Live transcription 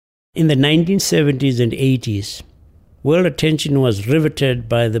In the 1970s and 80s, world attention was riveted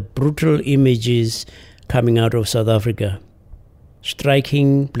by the brutal images coming out of South Africa.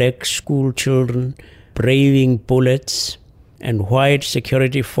 Striking black school children, braving bullets, and white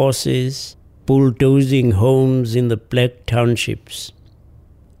security forces bulldozing homes in the black townships.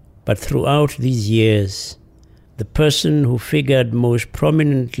 But throughout these years, the person who figured most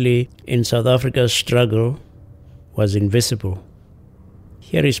prominently in South Africa's struggle was invisible.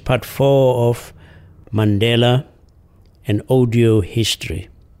 Here is part 4 of Mandela, an audio history.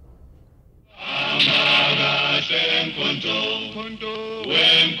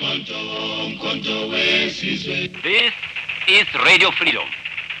 This is Radio Freedom,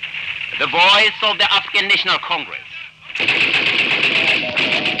 the voice of the African National Congress.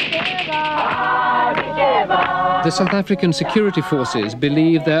 The South African security forces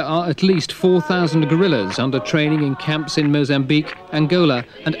believe there are at least 4,000 guerrillas under training in camps in Mozambique, Angola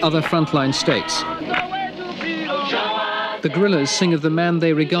and other frontline states. The guerrillas sing of the man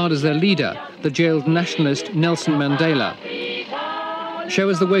they regard as their leader, the jailed nationalist Nelson Mandela.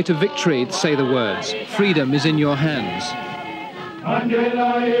 Show us the way to victory, say the words. Freedom is in your hands.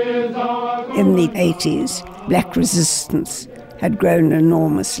 In the 80s, black resistance had grown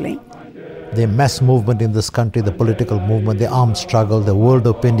enormously. The mass movement in this country, the political movement, the armed struggle, the world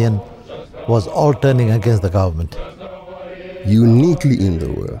opinion was all turning against the government. Uniquely in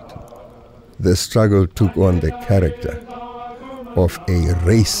the world, the struggle took on the character of a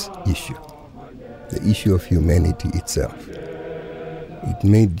race issue, the issue of humanity itself. It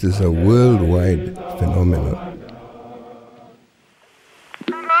made this a worldwide phenomenon.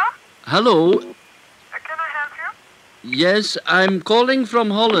 Hello? Can I help you? Yes, I'm calling from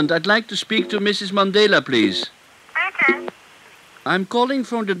Holland. I'd like to speak to Mrs. Mandela, please. Speaking. I'm calling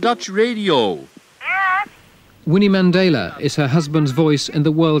from the Dutch radio. Yes. Winnie Mandela is her husband's voice in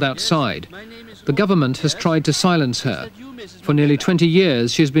the world outside. The government has tried to silence her. For nearly 20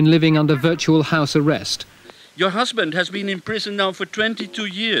 years, she's been living under virtual house arrest. Your husband has been in prison now for 22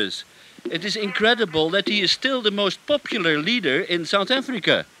 years. It is incredible that he is still the most popular leader in South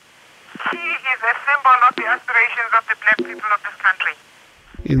Africa. He is a symbol of the aspirations of the black people of this country.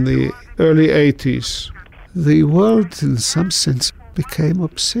 In the early 80s, the world in some sense became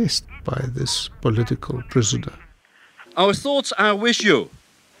obsessed by this political prisoner. Our thoughts are with you.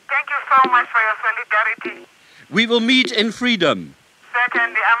 Thank you so much for your solidarity. We will meet in freedom.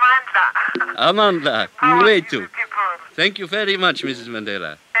 Secondly, Amandla, Power way to to. the people. Thank you very much, Mrs.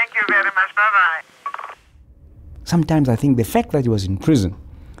 Mandela. Thank you very much. Bye-bye. Sometimes I think the fact that he was in prison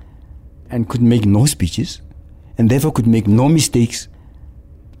and could make no speeches and therefore could make no mistakes,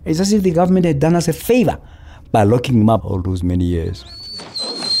 it's as if the government had done us a favor by locking him up all those many years.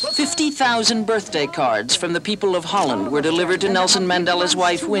 50,000 birthday cards from the people of Holland were delivered to Nelson Mandela's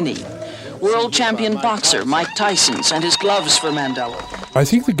wife, Winnie. World champion boxer Mike Tyson sent his gloves for Mandela. I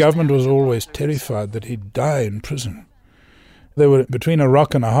think the government was always terrified that he'd die in prison. They were between a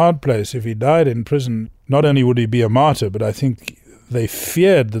rock and a hard place. If he died in prison, not only would he be a martyr, but I think they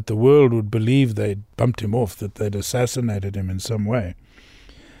feared that the world would believe they'd bumped him off, that they'd assassinated him in some way.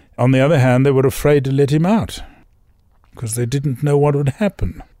 On the other hand, they were afraid to let him out, because they didn't know what would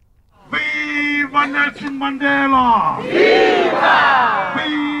happen. Viva Nelson Mandela! Viva!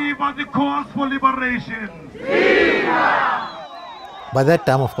 Viva the cause for liberation! Viva! By that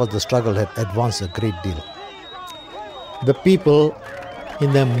time, of course, the struggle had advanced a great deal. The people,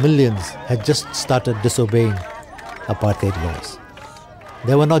 in their millions, had just started disobeying apartheid laws.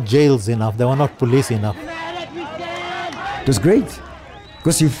 There were not jails enough, there were not police enough. It was great,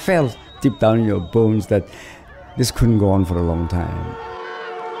 because you felt deep down in your bones that this couldn't go on for a long time.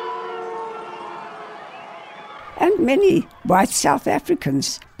 And many white South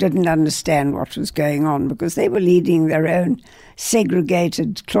Africans didn't understand what was going on because they were leading their own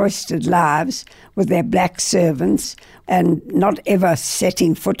segregated, cloistered lives with their black servants and not ever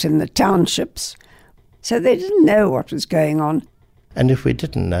setting foot in the townships. So they didn't know what was going on. And if we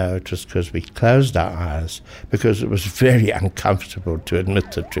didn't know, it was because we closed our eyes, because it was very uncomfortable to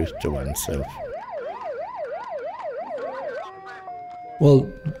admit the truth to oneself. Well,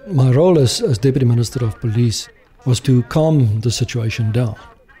 my role as Deputy Minister of Police was to calm the situation down,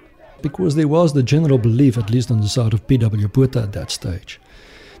 because there was the general belief, at least on the side of P.W. Botha at that stage,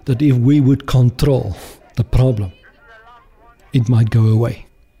 that if we would control the problem, it might go away.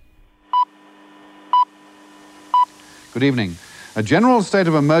 Good evening. A general state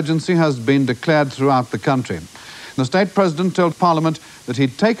of emergency has been declared throughout the country. The state president told Parliament that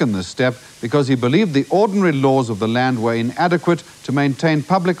he'd taken this step because he believed the ordinary laws of the land were inadequate to maintain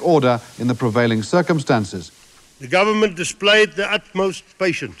public order in the prevailing circumstances. The government displayed the utmost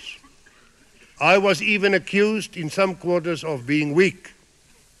patience. I was even accused in some quarters of being weak.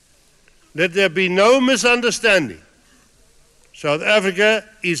 Let there be no misunderstanding. South Africa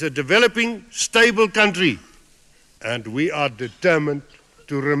is a developing, stable country, and we are determined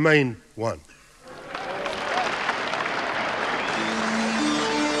to remain one.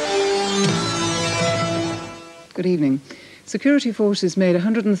 Good evening. Security forces made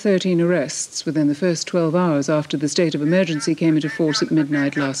 113 arrests within the first 12 hours after the state of emergency came into force at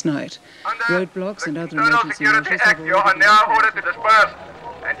midnight last night. Roadblocks and other emergency measures have already been now ordered to disperse,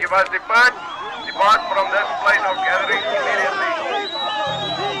 and you must depart from this place of gathering immediately.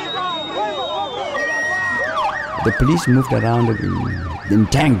 The police moved around in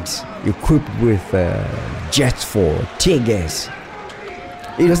tanks equipped with jets for tear gas.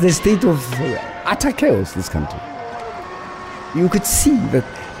 It was the state of utter chaos, this country. You could see that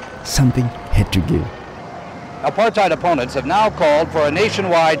something had to give. Apartheid opponents have now called for a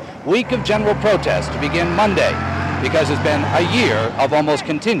nationwide week of general protest to begin Monday because it's been a year of almost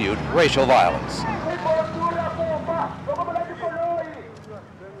continued racial violence.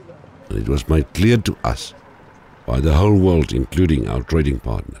 It was made clear to us by the whole world, including our trading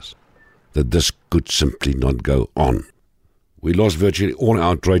partners, that this could simply not go on. We lost virtually all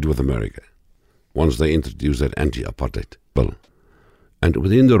our trade with America once they introduced that anti-apartheid bill. And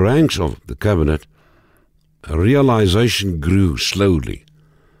within the ranks of the cabinet, a realization grew slowly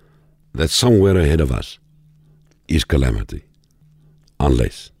that somewhere ahead of us is calamity,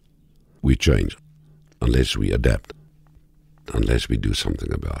 unless we change, unless we adapt, unless we do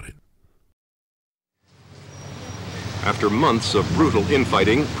something about it. After months of brutal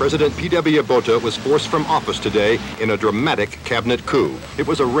infighting, President P.W. Botha was forced from office today in a dramatic cabinet coup. It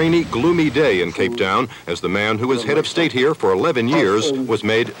was a rainy, gloomy day in Cape Town as the man who was head of state here for 11 years was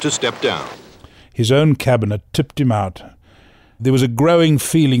made to step down. His own cabinet tipped him out. There was a growing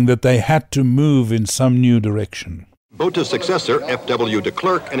feeling that they had to move in some new direction. Botha's successor, F.W. de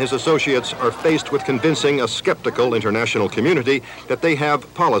Klerk, and his associates are faced with convincing a skeptical international community that they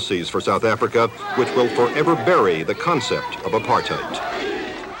have policies for South Africa which will forever bury the concept of apartheid.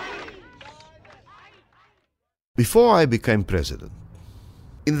 Before I became president,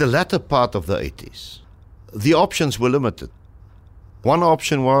 in the latter part of the 80s, the options were limited. One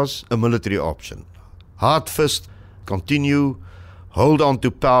option was a military option. Hard fist, continue, hold on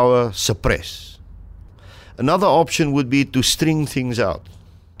to power, suppress. Another option would be to string things out,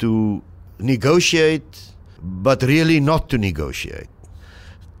 to negotiate, but really not to negotiate,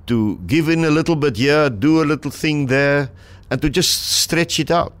 to give in a little bit here, do a little thing there, and to just stretch it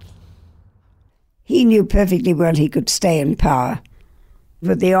out. He knew perfectly well he could stay in power.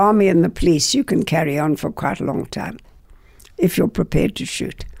 With the army and the police, you can carry on for quite a long time, if you're prepared to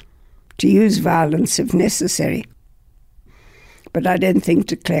shoot, to use violence if necessary. But I don't think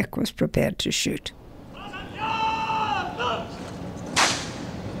de Klerk was prepared to shoot.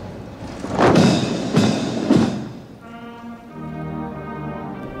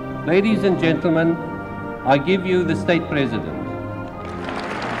 Ladies and gentlemen, I give you the state president.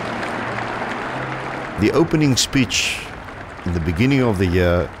 The opening speech in the beginning of the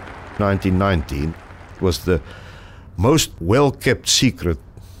year 1919 was the most well-kept secret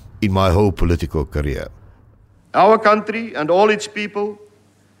in my whole political career. Our country and all its people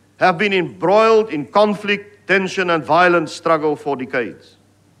have been embroiled in conflict, tension and violent struggle for decades.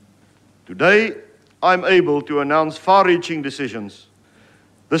 Today, I'm able to announce far-reaching decisions.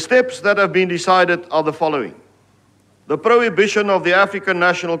 The steps that have been decided are the following. The prohibition of the African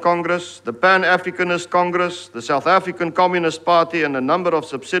National Congress, the Pan-Africanist Congress, the South African Communist Party and a number of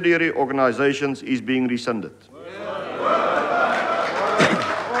subsidiary organizations is being rescinded.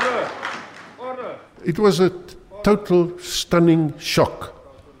 It was a total stunning shock.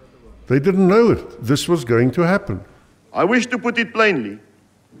 They didn't know this was going to happen. I wish to put it plainly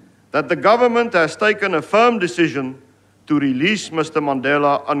that the government has taken a firm decision to release Mr.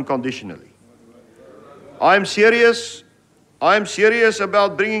 Mandela unconditionally. I am serious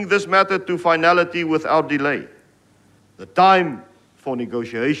about bringing this matter to finality without delay. The time for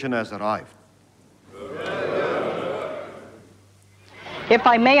negotiation has arrived. If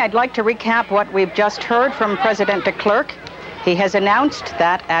I may, I'd like to recap what we've just heard from President de Klerk. He has announced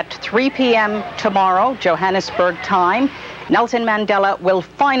that at 3 p.m. tomorrow, Johannesburg time, Nelson Mandela will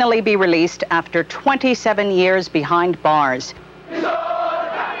finally be released after 27 years behind bars.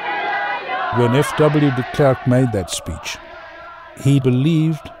 When F.W. de Klerk made that speech, he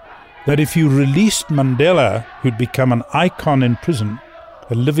believed that if you released Mandela, who'd become an icon in prison,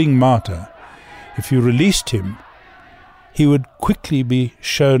 a living martyr, if you released him, he would quickly be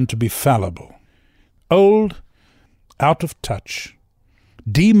shown to be fallible. Old, out of touch,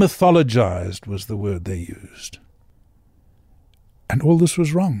 demythologized was the word they used. And all this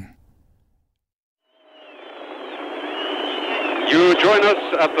was wrong. You join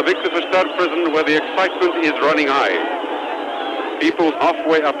us at the Victor Verster prison where the excitement is running high. People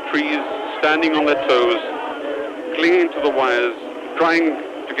halfway up trees, standing on their toes, clinging to the wires, trying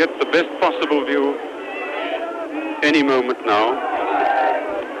to get the best possible view. Any moment now,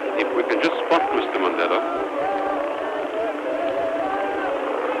 if we can just spot Mr. Mandela.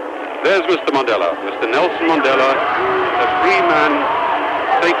 There's Mr. Mandela, Mr. Nelson Mandela, a free man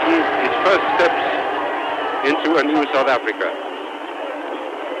taking his first steps into a new South Africa.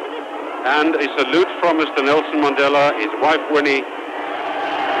 And a salute from Mr. Nelson Mandela, his wife Winnie,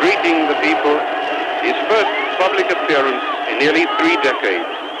 greeting the people, his first public appearance in nearly 3 decades.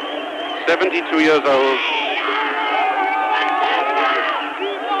 72 years old,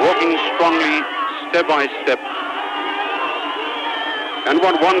 walking strongly, step by step. And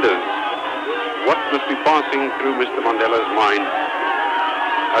one wonders what must be passing through Mr. Mandela's mind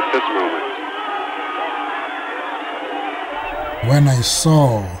at this moment. When I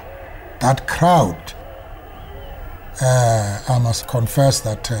saw that crowd, I must confess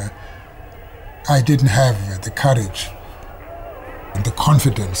that I didn't have the courage and the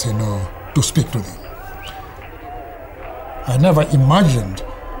confidence, to speak to them. I never imagined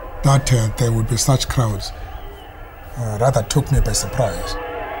that there would be such crowds. Rather took me by surprise.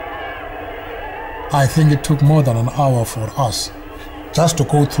 I think it took more than an hour for us just to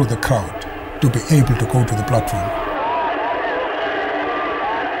go through the crowd to be able to go to the platform.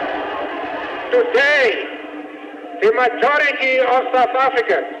 Today, the majority of South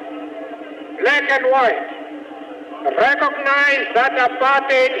Africans, black and white, recognize that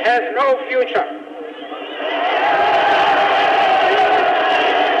apartheid has no future.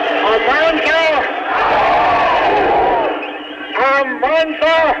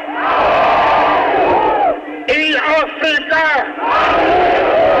 Amandla in Africa.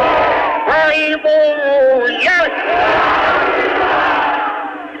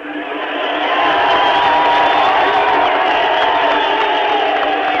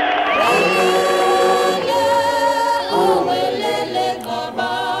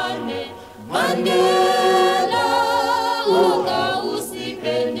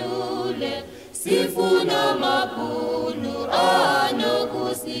 Sifuna mapunu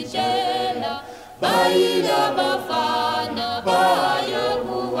anokusitshela bayila bafana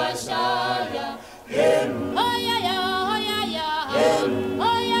bayokuwashaya